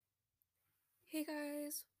Hey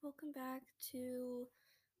guys, welcome back to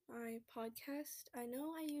my podcast. I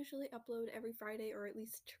know I usually upload every Friday, or at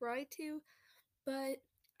least try to, but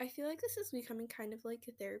I feel like this is becoming kind of like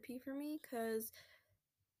a therapy for me because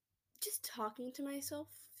just talking to myself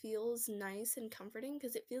feels nice and comforting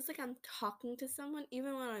because it feels like I'm talking to someone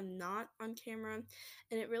even when I'm not on camera,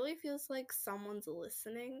 and it really feels like someone's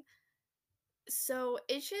listening. So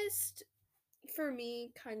it's just, for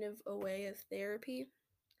me, kind of a way of therapy.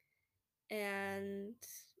 And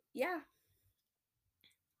yeah,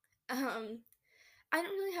 um, I don't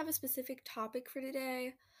really have a specific topic for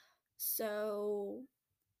today, so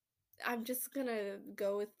I'm just gonna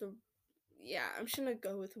go with I'm just gonna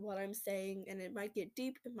go with what I'm saying, and it might get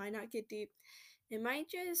deep, it might not get deep. It might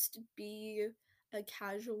just be a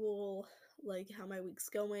casual, like, how my week's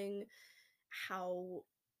going, how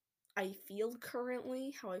I feel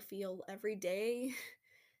currently, how I feel every day,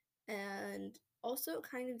 and also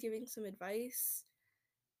kind of giving some advice,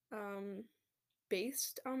 um,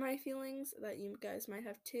 based on my feelings that you guys might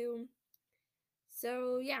have too.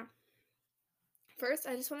 So, yeah. First,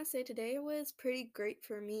 I just want to say today was pretty great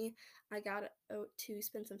for me. I got out to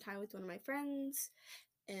spend some time with one of my friends,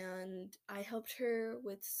 and I helped her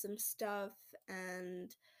with some stuff,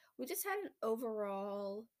 and we just had an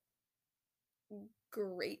overall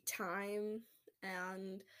great time.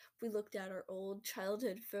 And we looked at our old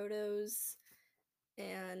childhood photos,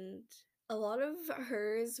 and a lot of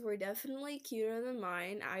hers were definitely cuter than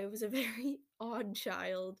mine. I was a very odd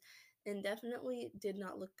child and definitely did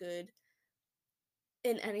not look good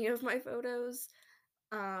in any of my photos.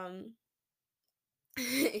 Um,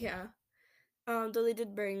 yeah. Though they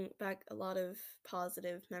did bring back a lot of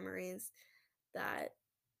positive memories that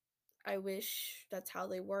I wish that's how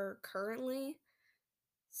they were currently.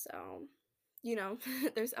 So,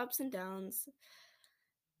 there's ups and downs.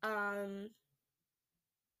 Um,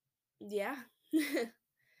 yeah.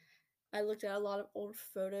 I looked at a lot of old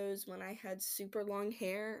photos when I had super long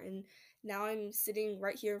hair, and now I'm sitting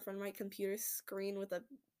right here in front of my computer screen with a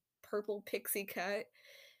purple pixie cut.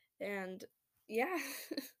 And yeah,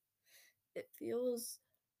 it feels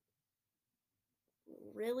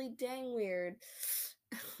really dang weird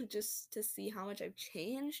just to see how much I've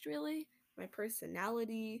changed, really. My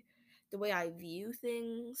personality, the way I view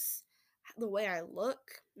things, the way I look,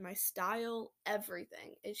 my style,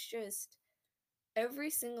 everything. It's just every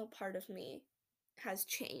single part of me has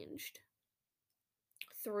changed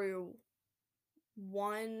through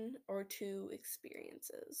one or two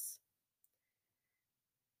experiences.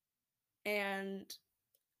 And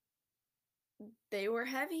they were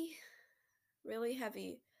heavy, really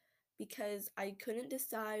heavy, because I couldn't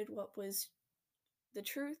decide what was the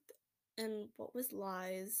truth and what was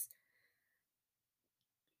lies,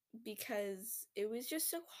 because it was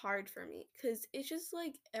just so hard for me, because it's just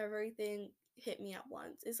like everything hit me at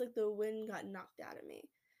once. It's like the wind got knocked out of me.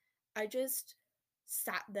 I just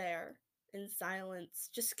sat there in silence,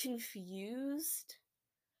 just confused.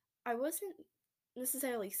 I wasn't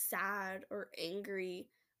necessarily sad or angry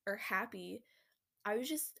or happy. I was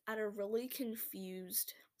just at a really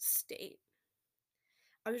confused state.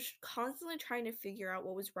 I was constantly trying to figure out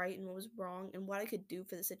what was right and what was wrong and what I could do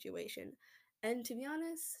for the situation. And to be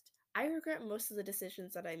honest, I regret most of the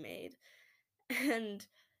decisions that I made. And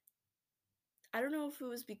I don't know if it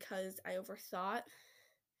was because I overthought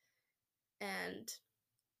and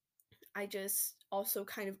I just also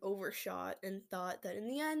kind of overshot and thought that in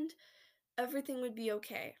the end, everything would be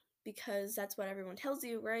okay, because that's what everyone tells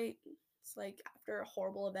you, right? It's like after a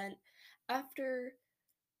horrible event, after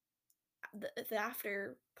the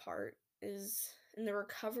after part is in the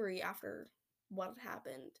recovery after what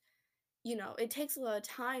happened. It takes a lot of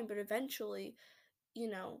time, but eventually, you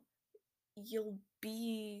know, you'll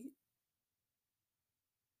be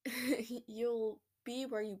you'll be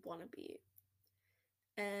where you want to be.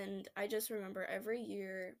 And I just remember every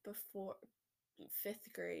year before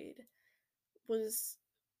 5th grade was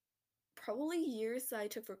probably years that I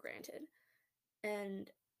took for granted.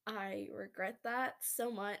 And I regret that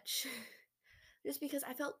so much just because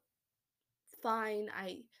I felt fine.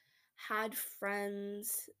 I had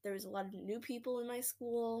friends. There was a lot of new people in my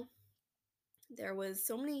school. There was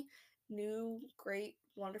so many new, great,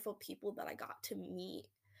 wonderful people that I got to meet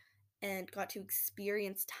and got to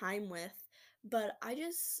experience time with. But I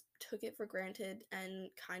just took it for granted and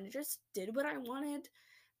kind of just did what I wanted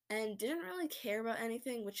and didn't really care about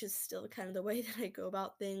anything, which is still kind of the way that I go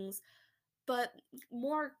about things, but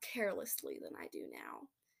more carelessly than I do now.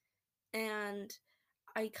 And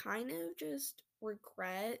I kind of just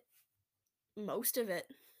regret most of it,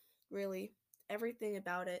 really. Everything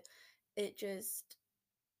about it. It just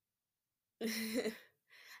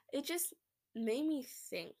it just made me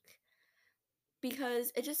think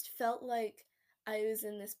because it just felt like I was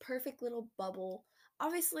in this perfect little bubble.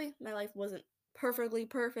 Obviously, my life wasn't perfectly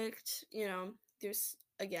perfect, there's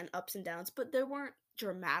again ups and downs, but there weren't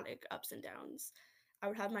dramatic ups and downs. I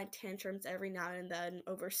would have my tantrums every now and then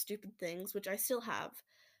over stupid things, which I still have,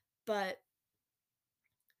 but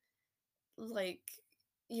like,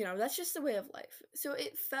 that's just the way of life. So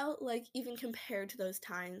it felt like, even compared to those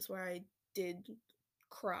times where I did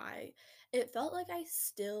cry, it felt like I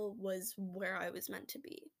still was where I was meant to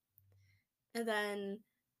be. And then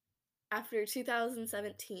after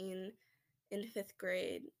 2017 in fifth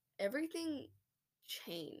grade, everything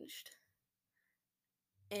changed.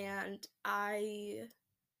 And I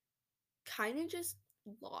kind of just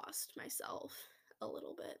lost myself a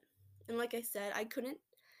little bit. And like I said, I couldn't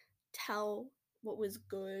tell what was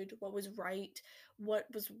good, what was right, what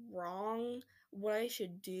was wrong, what I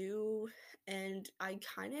should do. And I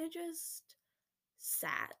kind of just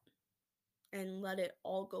sat and let it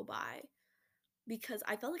all go by because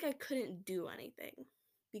I felt like I couldn't do anything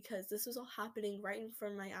because this was all happening right in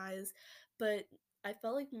front of my eyes, but I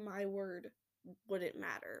felt like my word wouldn't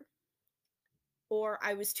matter, or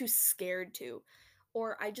I was too scared to,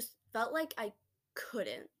 or I just felt like I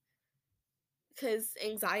couldn't because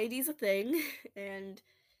anxiety is a thing and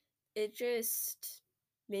it just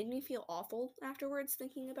made me feel awful afterwards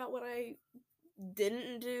thinking about what I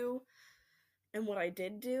didn't do and what I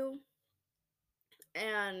did do.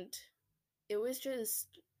 And it was just,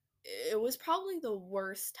 it was probably the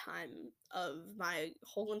worst time of my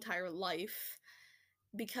whole entire life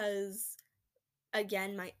because,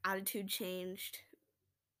 again, my attitude changed.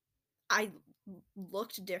 I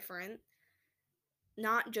looked different,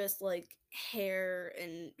 not just like hair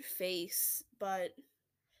and face, but,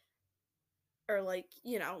 or like,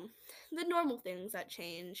 the normal things that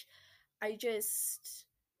change. I just,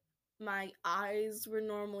 my eyes were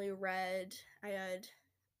normally red. I had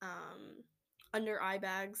under eye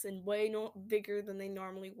bags and way bigger than they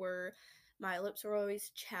normally were. My lips were always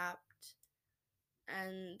chapped,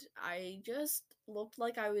 and I just looked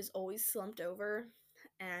like I was always slumped over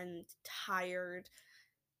and tired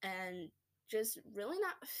and just really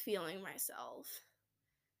not feeling myself.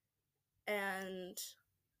 And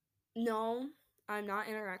no, I'm not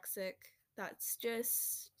anorexic. That's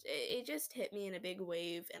just, it just hit me in a big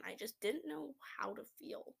wave, and I just didn't know how to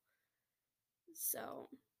feel. So,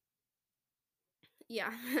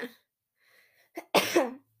 yeah.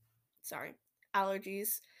 Sorry,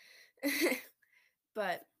 allergies.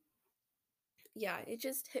 But yeah, it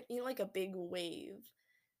just hit me like a big wave,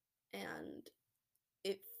 and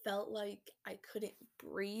it felt like I couldn't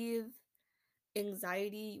breathe.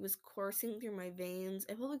 Anxiety was coursing through my veins.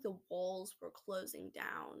 It felt like the walls were closing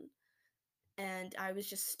down, and I was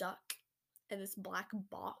just stuck in this black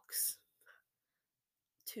box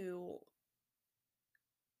to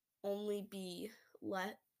only be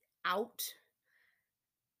let out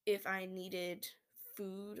if I needed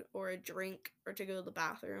food or a drink or to go to the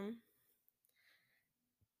bathroom.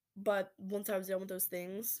 But once I was done with those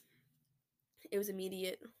things, it was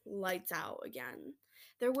immediate lights out again.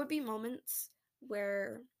 There would be moments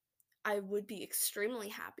where I would be extremely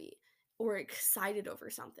happy or excited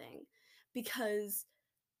over something because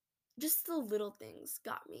just the little things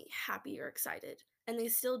got me happy or excited. And they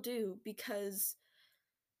still do because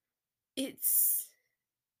it's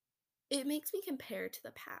it makes me compare to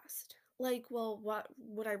the past. Like, well, what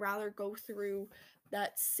would I rather go through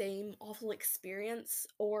that same awful experience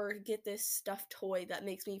or get this stuffed toy that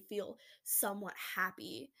makes me feel somewhat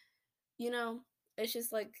happy? You know, it's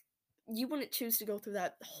just like you wouldn't choose to go through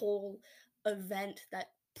that whole event that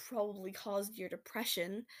probably caused your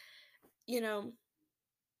depression. You know,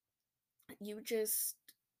 you just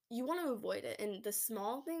you want to avoid it, and the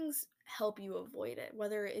small things help you avoid it,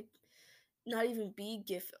 whether it not even be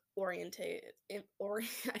gift orientated or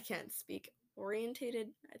I can't speak orientated.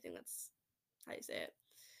 I think that's how you say it.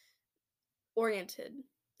 Oriented.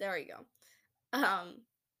 There you go.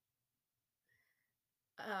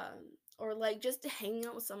 Or like just hanging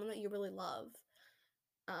out with someone that you really love,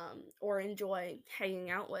 or enjoy hanging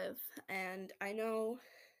out with. And I know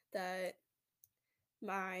that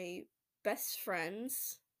my best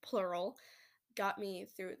friends, plural, got me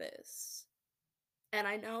through this. And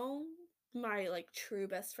I know my like true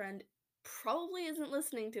best friend probably isn't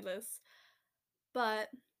listening to this, but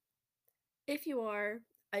if you are,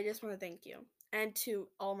 I just want to thank you. And to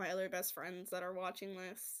all my other best friends that are watching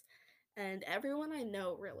this, and everyone I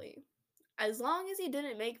know, really. As long as you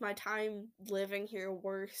didn't make my time living here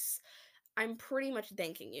worse, I'm pretty much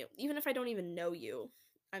thanking you. Even if I don't even know you,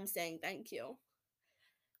 I'm saying thank you.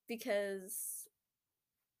 Because,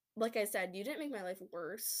 like I said, you didn't make my life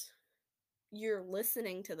worse. You're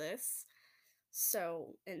listening to this.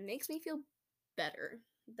 So it makes me feel better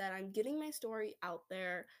that I'm getting my story out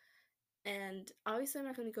there. And obviously, I'm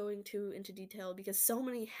not going to go into detail because so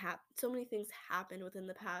many things happened within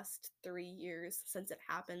the past 3 years since it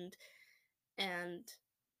happened, and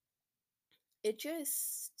it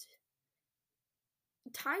just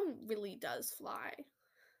time really does fly,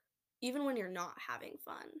 even when you're not having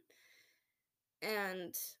fun.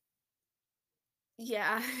 And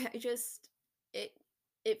yeah, I just it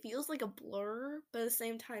it feels like a blur, but at the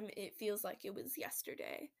same time, it feels like it was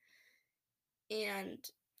yesterday. And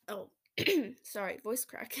oh, sorry, voice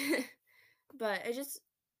crack. But it just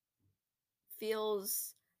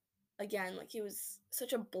feels again like it was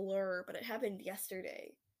such a blur, but it happened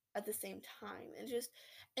yesterday at the same time. And just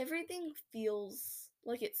everything feels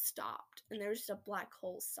like it stopped and there was just a black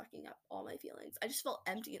hole sucking up all my feelings. I just felt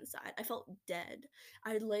empty inside. I felt dead.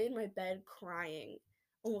 I lay in my bed crying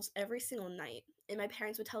almost every single night. And my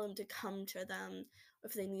parents would tell them to come to them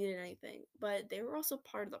if they needed anything. But they were also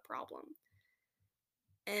part of the problem.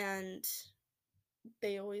 And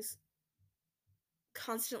they always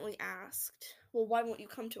constantly asked, well, why won't you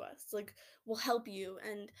come to us? Like, we'll help you.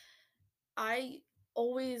 And I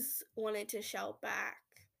always wanted to shout back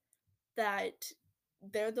that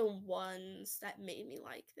they're the ones that made me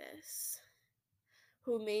like this,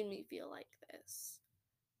 who made me feel like this.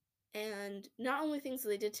 And not only things that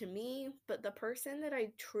they did to me, but the person that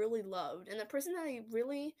I truly loved and the person that I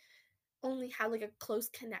really only had like a close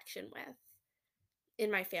connection with in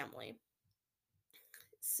my family.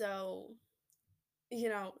 So,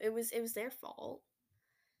 it was their fault.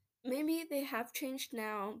 Maybe they have changed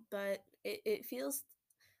now, but it feels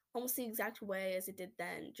almost the exact way as it did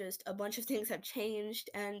then. Just a bunch of things have changed,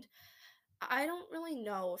 and I don't really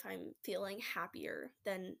know if I'm feeling happier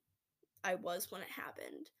than I was when it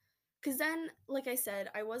happened. Because then, like I said,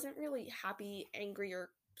 I wasn't really happy, angry, or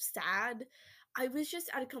sad. I was just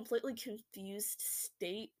at a completely confused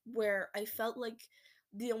state where I felt like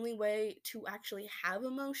the only way to actually have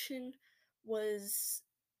emotion was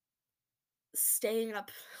staying up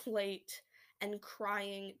late and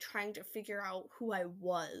crying, trying to figure out who I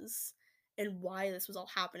was and why this was all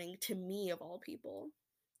happening to me, of all people,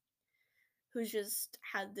 who just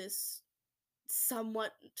had this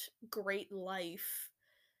somewhat great life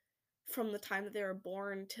from the time that they were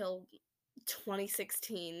born till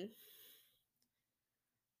 2016.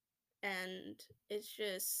 And it's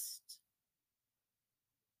just,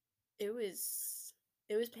 it was,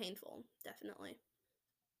 it was painful, definitely.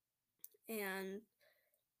 And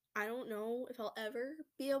I don't know if I'll ever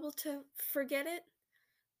be able to forget it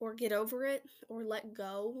or get over it or let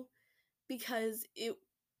go because it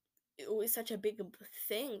was such a big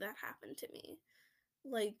thing that happened to me.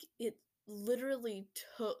 Like it literally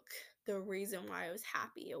took the reason why I was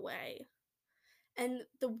happy away. And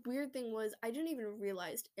the weird thing was I didn't even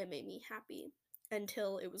realize it made me happy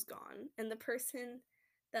until it was gone. And the person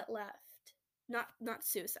that left, not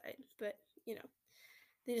suicide, but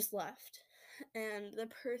they just left. And the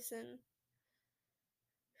person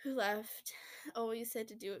who left always said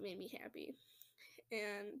to do it made me happy.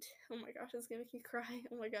 And oh my gosh, it's gonna make me cry.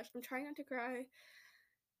 Oh my gosh, I'm trying not to cry.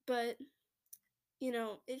 But,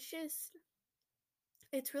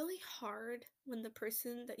 it's really hard when the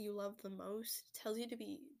person that you love the most tells you to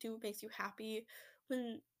do what makes you happy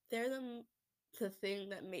when they're the thing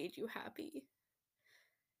that made you happy.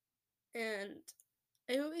 And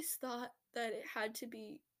I always thought that it had to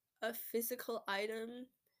be a physical item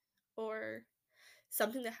or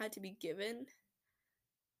something that had to be given,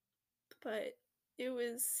 but it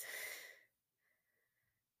was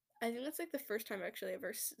I think that's like the first time actually I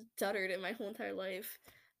ever stuttered in my whole entire life.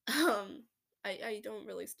 Um, I don't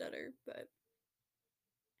really stutter, but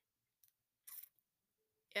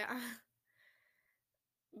yeah.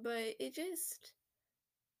 But it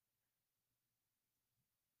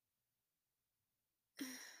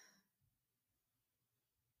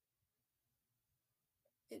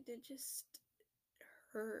did just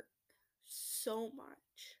hurt so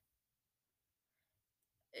much.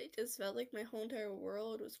 It just felt like my whole entire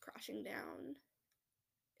world was crashing down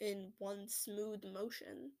in one smooth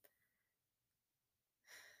motion.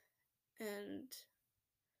 And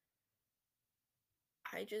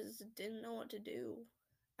I just didn't know what to do.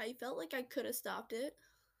 I felt like I could have stopped it.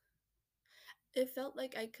 It felt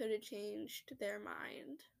like I could have changed their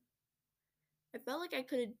mind. I felt like I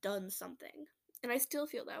could have done something. And I still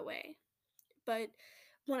feel that way. But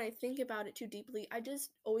when I think about it too deeply, I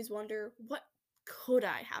just always wonder what could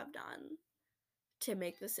I have done to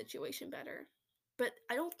make the situation better? But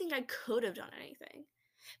I don't think I could have done anything.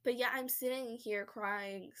 But yeah, I'm sitting here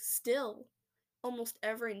crying still almost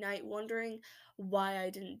every night, wondering why I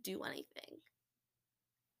didn't do anything.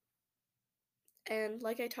 And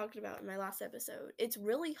like I talked about in my last episode, it's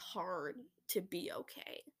really hard to be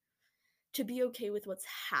okay. To be okay with what's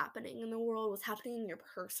happening in the world, what's happening in your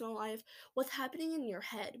personal life, what's happening in your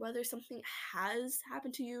head, whether something has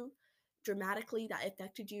happened to you dramatically that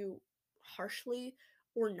affected you harshly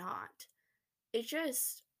or not. It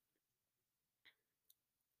just,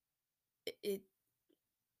 it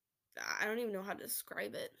I don't even know how to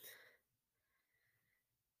describe it.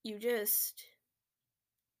 You just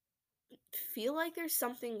feel like there's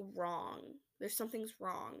something wrong. There's something's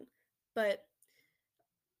wrong, but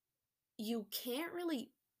you can't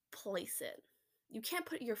really place it. You can't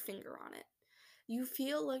put your finger on it. You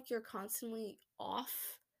feel like you're constantly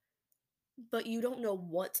off, but you don't know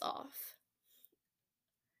what's off.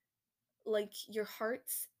 Like your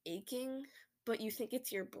heart's aching, but you think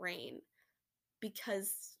it's your brain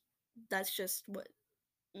because that's just what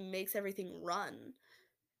makes everything run.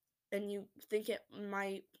 And you think it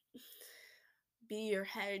might be your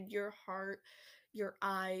head, your heart, your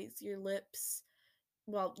eyes, your lips,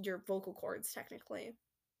 well, your vocal cords technically,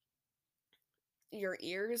 your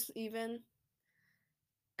ears even.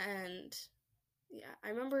 And yeah, I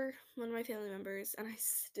remember one of my family members, and I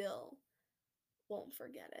still won't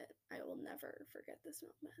forget it. I will never forget this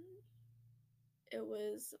moment. It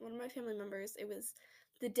was one of my family members. It was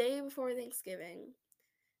the day before Thanksgiving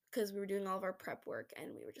because we were doing all of our prep work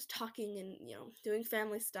and we were just talking and, doing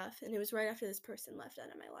family stuff. And it was right after this person left out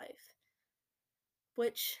of my life,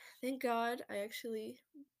 which, thank God, I actually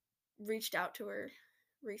reached out to her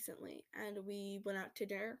recently and we went out to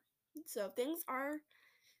dinner. So things are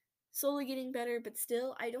slowly getting better, but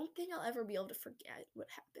still, I don't think I'll ever be able to forget what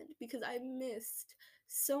happened because I missed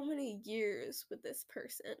so many years with this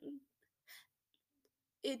person.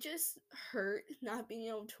 It just hurt not being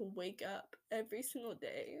able to wake up every single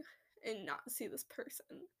day and not see this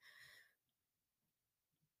person.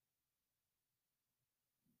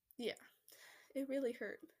 Yeah, it really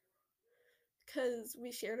hurt because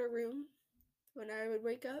we shared a room. When I would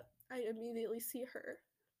wake up, I'd immediately see her.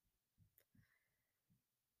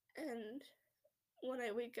 And when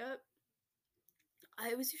I wake up,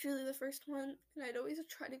 I was usually the first one, and I'd always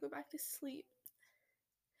try to go back to sleep,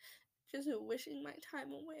 just wishing my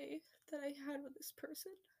time away that I had with this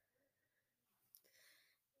person.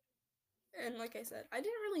 And like I said, I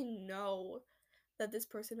didn't really know that this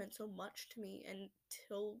person meant so much to me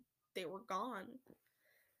until they were gone.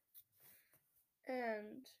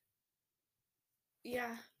 And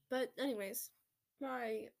yeah, but anyways,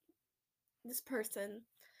 my this person,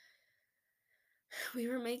 we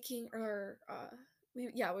were making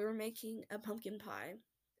we were making a pumpkin pie,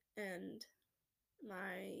 and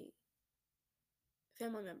my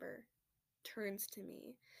family member turns to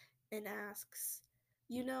me and asks,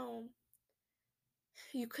 "You know,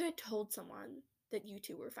 you could have told someone that you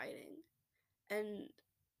two were fighting." And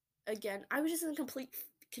again, I was just in complete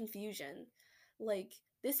confusion. Like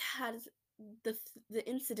this had the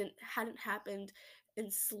incident hadn't happened in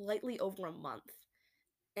slightly over a month.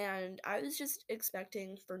 And I was just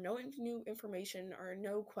expecting for no new information or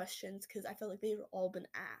no questions because I felt like they'd all been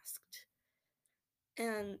asked.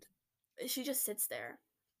 And she just sits there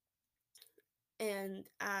and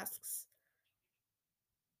asks,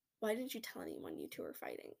 "Why didn't you tell anyone you two were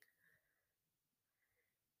fighting?"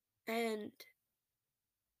 And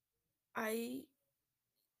I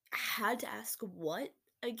had to ask what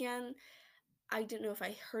again. I didn't know if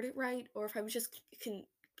I heard it right or if I was just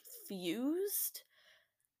confused.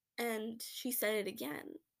 And she said it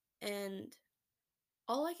again. And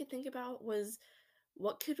all I could think about was,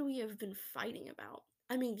 what could we have been fighting about?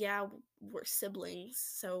 I mean, yeah, we're siblings,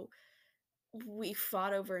 so we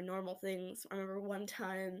fought over normal things. I remember one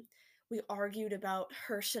time we argued about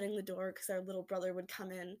her shutting the door because our little brother would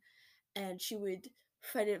come in and she would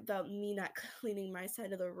fight about me not cleaning my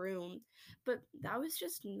side of the room. But that was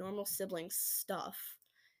just normal sibling stuff.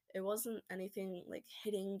 It wasn't anything like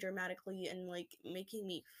hitting dramatically and like making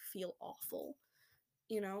me feel awful.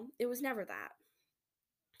 It was never that.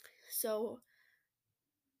 So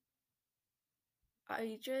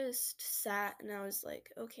I just sat and I was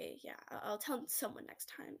like, okay, yeah, I'll tell someone next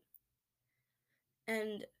time.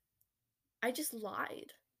 And I just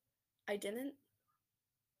lied. I didn't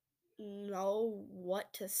know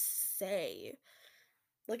what to say.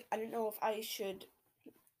 Like, I didn't know if I should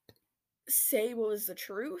say what was the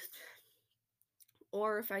truth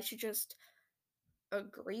or if I should just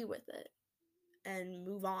agree with it and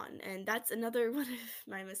move on. And that's another one of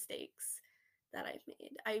my mistakes that I've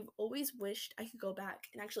made. I've always wished I could go back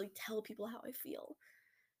and actually tell people how I feel.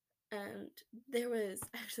 And there was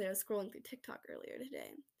actually, I was scrolling through TikTok earlier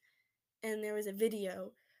today, and there was a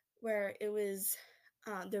video where it was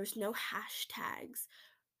there was no hashtags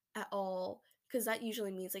at all, because that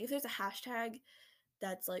usually means like if there's a hashtag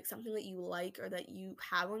that's like something that you like or that you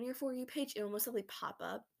have on your For You page, it will most likely pop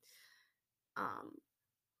up. Um,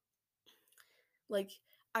 like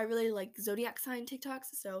I really like zodiac sign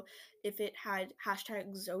TikToks, so if it had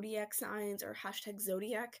hashtag zodiac signs or hashtag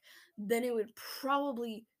zodiac, then it would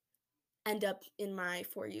probably end up in my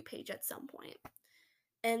For You page at some point.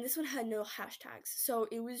 And this one had no hashtags, so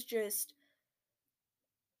it was just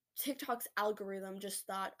TikTok's algorithm just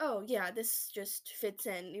thought, oh yeah, this just fits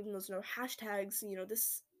in, even though there's no hashtags.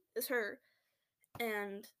 This is her,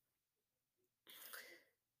 and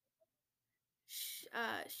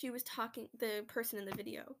she was talking. The person in the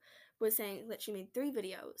video was saying that she made 3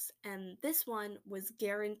 videos, and this one was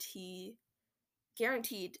guaranteed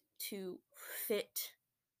to fit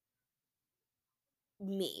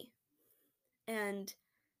me, and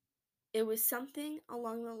it was something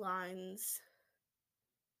along the lines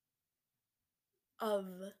of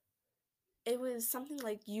it was something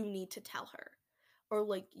like you need to tell her, or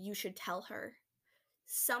like you should tell her,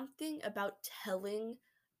 something about telling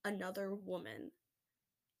another woman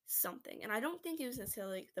something. And I don't think it was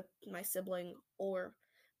necessarily my sibling or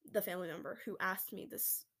the family member who asked me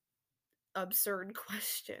this absurd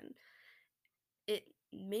question. It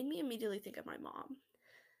made me immediately think of my mom,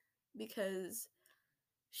 because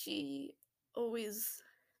she always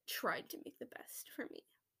tried to make the best for me.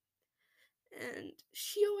 And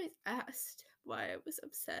she always asked why I was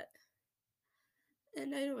upset.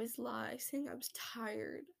 And I'd always lie, saying I was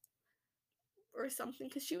tired or something,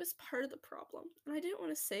 because she was part of the problem. And I didn't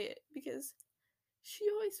want to say it because she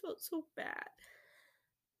always felt so bad.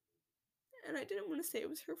 And I didn't want to say it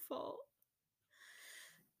was her fault.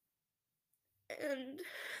 And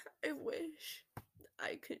I wish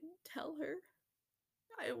I could tell her.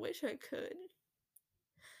 I wish I could.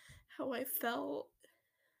 How I felt,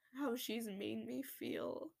 how she's made me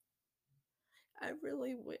feel. I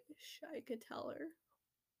really wish I could tell her.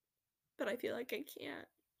 But I feel like I can't.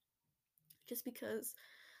 Just because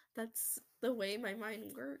that's the way my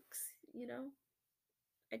mind works.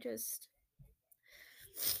 I just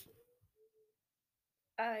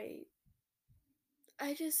I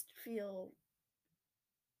I just feel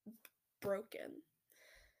broken,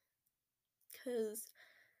 cuz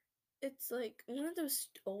it's like one of those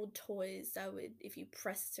old toys that would, if you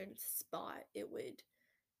press a certain spot, it would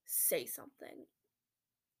say something.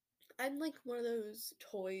 I'm like one of those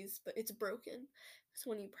toys, but it's broken. So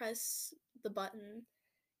when you press the button,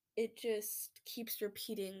 it just keeps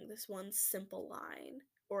repeating this one simple line,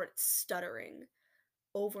 or it's stuttering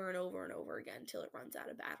over and over and over again till it runs out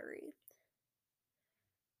of battery.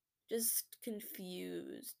 Just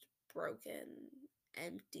confused, broken,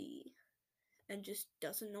 empty, and just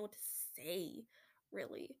doesn't know what to say,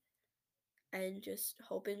 really. And just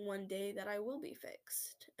hoping one day that I will be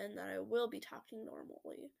fixed, and that I will be talking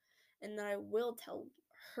normally, and that I will tell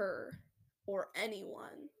her or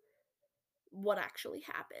anyone what actually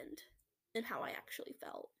happened and how I actually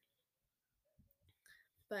felt.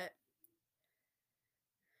 But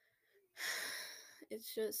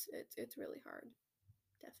it's really hard.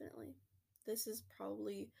 Definitely. This is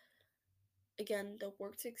probably, again, the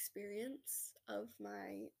worst experience of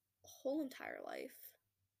my whole entire life.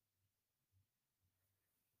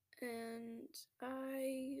 And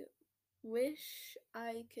I wish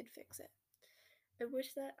I could fix it. I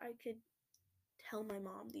wish that I could tell my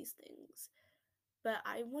mom these things, but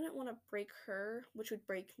I wouldn't want to break her, which would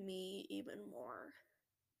break me even more.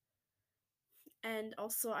 And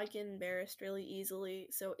also, I get embarrassed really easily,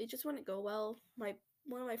 so it just wouldn't go well.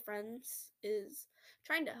 One of my friends is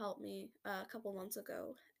trying to help me a couple months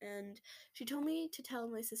ago, and she told me to tell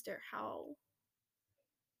my sister how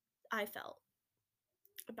I felt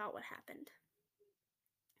about what happened.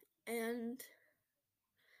 And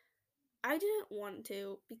I didn't want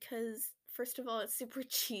to, because first of all, it's super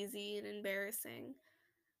cheesy and embarrassing,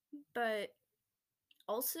 but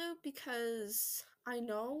also because I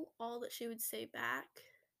know all that she would say back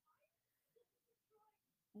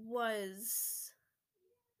was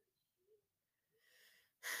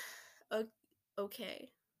okay,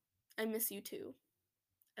 I miss you too.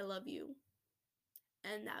 I love you.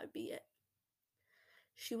 And that would be it.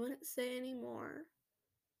 She wouldn't say any more.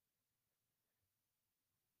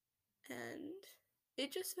 And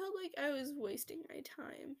it just felt like I was wasting my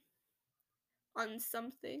time on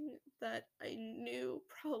something that I knew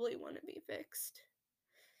probably wouldn't be fixed.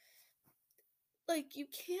 Like, you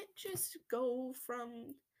can't just go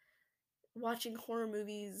from watching horror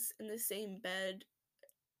movies in the same bed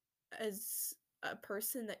as a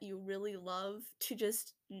person that you really love to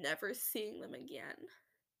just never seeing them again.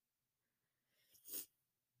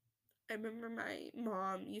 I remember my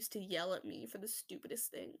mom used to yell at me for the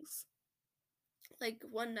stupidest things. Like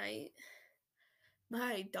one night,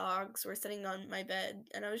 my dogs were sitting on my bed,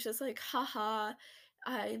 and I was just like, haha,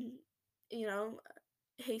 I'm, you know,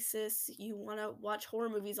 hey sis, you want to watch horror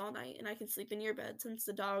movies all night and I can sleep in your bed since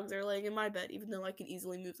the dogs are laying in my bed, even though I could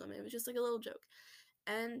easily move them. It was just like a little joke.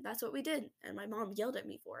 And that's what we did. And my mom yelled at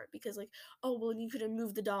me for it because, like, oh, well, you could have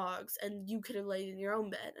moved the dogs and you could have laid in your own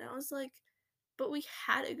bed. And I was like, but we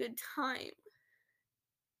had a good time.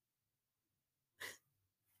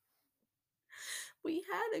 We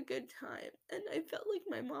had a good time. And I felt like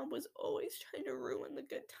my mom was always trying to ruin the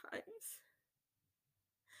good times.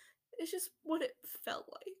 It's just what it felt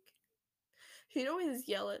like. She'd always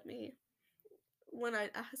yell at me when I'd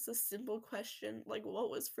ask a simple question like, what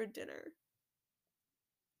was for dinner?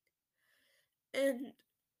 And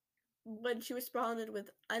when she responded with,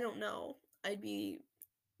 I don't know, I'd be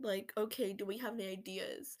like, okay, do we have any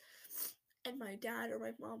ideas? And my dad or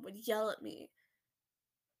my mom would yell at me,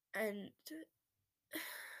 and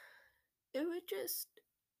it would just,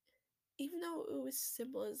 even though it was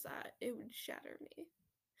simple as that, it would shatter me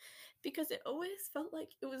because it always felt like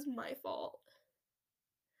it was my fault.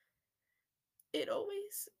 It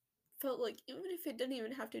always felt like, even if it didn't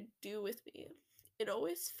even have to do with me, it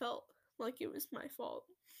always felt like it was my fault.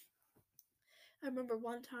 I remember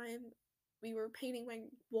one time we were painting my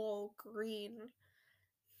wall green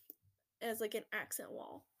as like an accent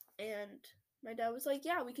wall, and my dad was like,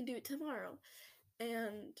 yeah, we can do it tomorrow.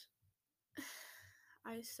 And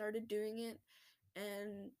I started doing it,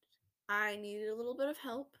 and I needed a little bit of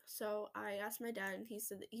help, so I asked my dad, and he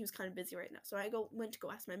said that he was kind of busy right now. So I went to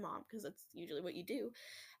go ask my mom because that's usually what you do,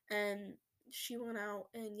 and she went out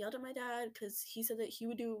and yelled at my dad because he said that he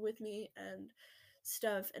would do it with me and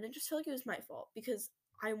stuff, and it just felt like it was my fault because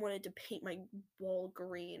I wanted to paint my wall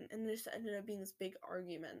green, and it just ended up being this big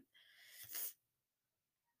argument,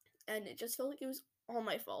 and it just felt like it was all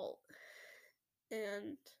my fault.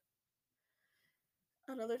 And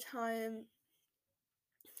another time,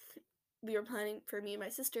 we were planning for me and my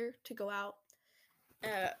sister to go out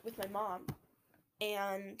with my mom,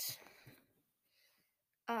 and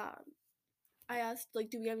um, I asked, like,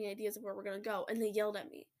 do we have any ideas of where we're gonna go? And they yelled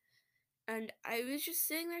at me. And I was just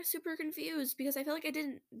sitting there super confused because I felt like I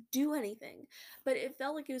didn't do anything. But it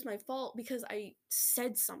felt like it was my fault because I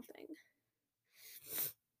said something.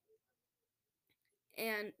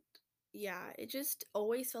 And yeah, it just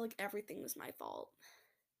always felt like everything was my fault.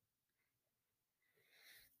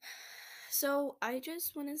 So I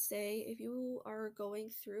just want to say, if you are going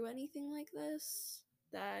through anything like this,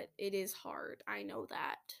 that it is hard. I know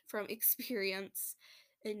that from experience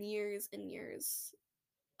and years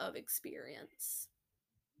of experience.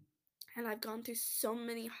 And I've gone through so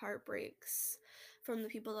many heartbreaks from the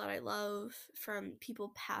people that I love, from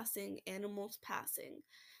people passing, animals passing,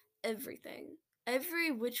 everything. Every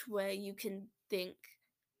which way you can think,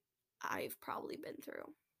 I've probably been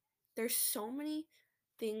through. There's so many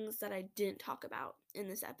things that I didn't talk about in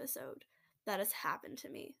this episode that has happened to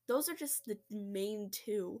me. Those are just the main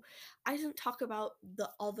two. I didn't talk about the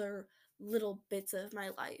other little bits of my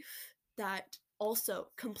life that also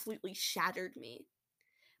completely shattered me.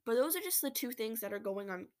 But those are just the two things that are going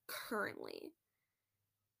on currently.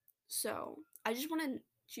 So I just wanted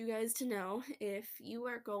you guys to know, if you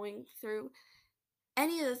are going through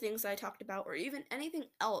any of the things I talked about, or even anything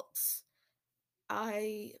else,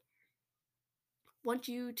 I want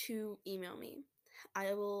you to email me.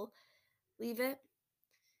 I will leave it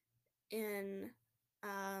in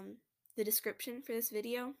the description for this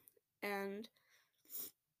video, and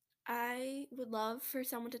I would love for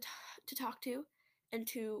someone to talk to and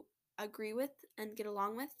to agree with and get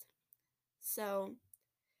along with. So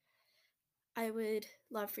I would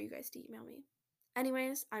love for you guys to email me.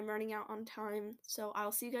 Anyways, I'm running out on time, so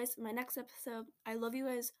I'll see you guys in my next episode. I love you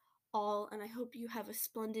guys all, and I hope you have a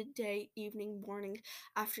splendid day, evening, morning,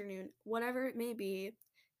 afternoon, whatever it may be.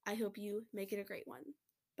 I hope you make it a great one.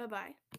 Bye-bye.